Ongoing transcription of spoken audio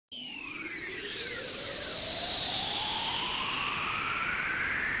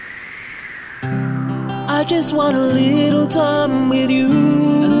I just want a little time with you.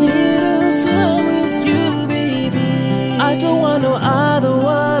 A little time with you, baby. I don't want no other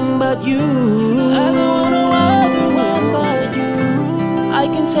one but you. I don't want no other one but you. I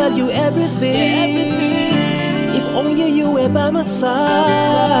can tell you everything, if only you were by my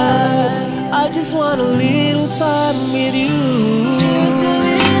side. I just want a little time with you. Just a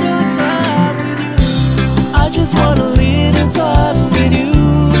little time with you. I just want a little time with you.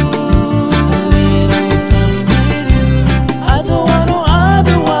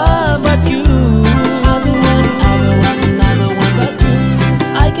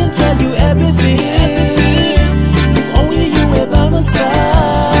 Tell you everything, if only you were by my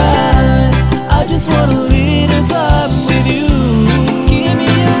side. I just want a little time with you. Just give me a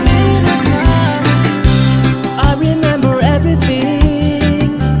little time with you. I remember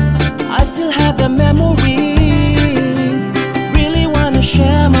everything, I still have the memories. Really wanna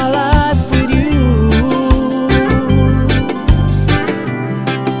share my life with you.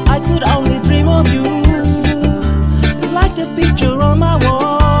 I could only dream of you. It's like the picture on my wall,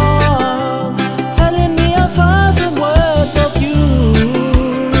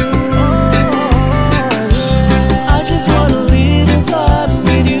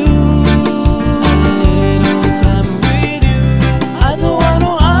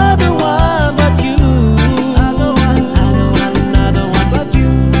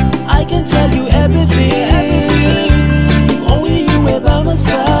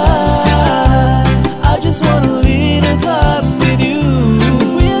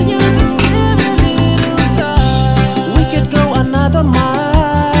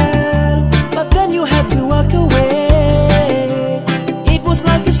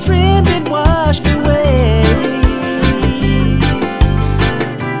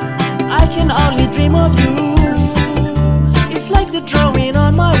 only dream of you. It's like the drawing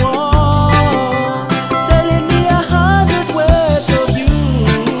on my wall, telling me 100 words of you.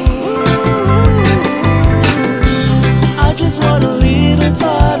 I just want a little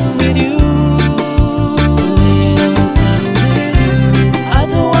time with you. I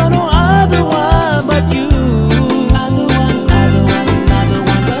don't want no other one but you. I don't want other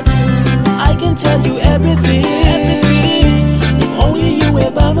one but you. I can tell you everything, if only you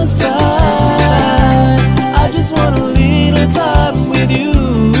were by my side. I just want a little time with you.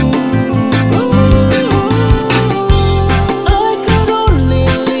 I could only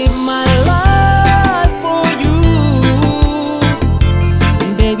live my life for you.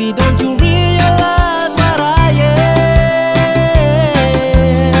 Baby, don't you realize what I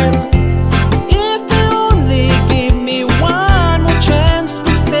am? If you only give me one more chance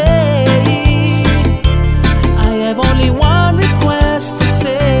to stay, I have only one request to say.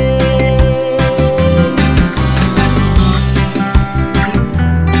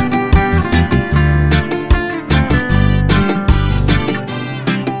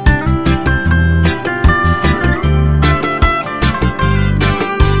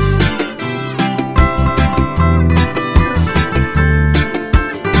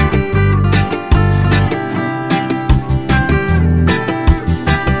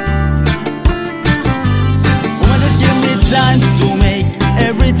 To make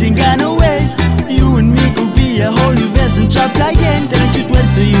everything gone away, you and me could be a whole new verse and chapter again. Telling sweet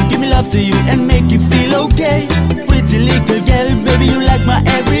words to you, give me love to you and make you feel okay. Pretty little girl, baby, you like my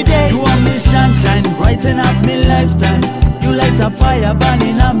everyday. You want me sunshine, brighten up me lifetime. You light a fire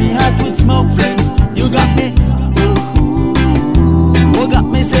burning on me heart with smoke flame.